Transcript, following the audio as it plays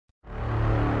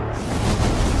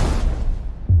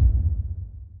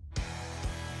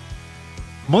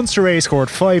Munster A scored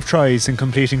 5 tries in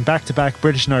completing back-to-back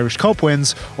British and Irish Cup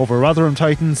wins over Rotherham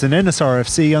Titans and Ennis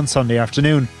RFC on Sunday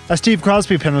afternoon. A Steve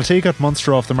Crosbie penalty got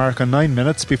Munster off the mark on 9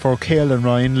 minutes before Cale and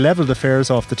Ryan levelled affairs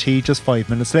off the tee just 5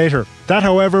 minutes later. That,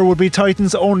 however, would be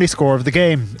Titans' only score of the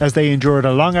game, as they endured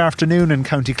a long afternoon in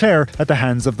County Clare at the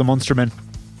hands of the Munstermen.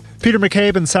 Peter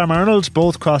McCabe and Sam Arnold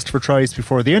both crossed for tries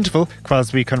before the interval,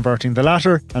 Crosbie converting the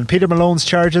latter, and Peter Malone's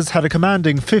Charges had a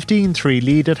commanding 15-3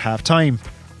 lead at half-time.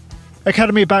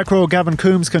 Academy back row Gavin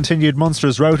Coombes continued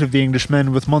Munster's rout of the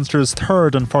Englishmen with Munster's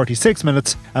third on 46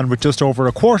 minutes, and with just over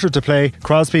a quarter to play,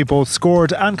 Crosbie both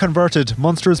scored and converted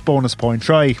Munster's bonus point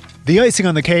try. The icing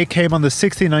on the cake came on the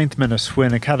 69th minute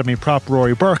when Academy prop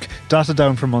Rory Burke dotted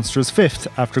down for Munster's fifth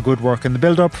after good work in the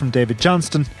build-up from David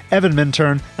Johnston, Evan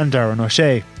Minturn and Darren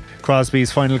O'Shea.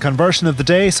 Crosbie's final conversion of the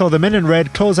day saw the men in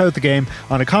red close out the game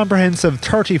on a comprehensive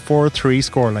 34-3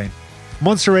 scoreline.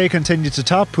 Munster A continued to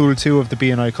top Pool 2 of the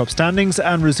B&I Cup standings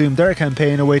and resumed their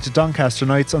campaign away to Doncaster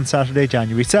Knights on Saturday,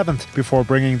 January 7th, before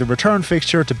bringing the return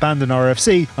fixture to Bandon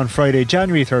RFC on Friday,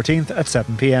 January 13th at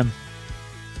 7 p.m.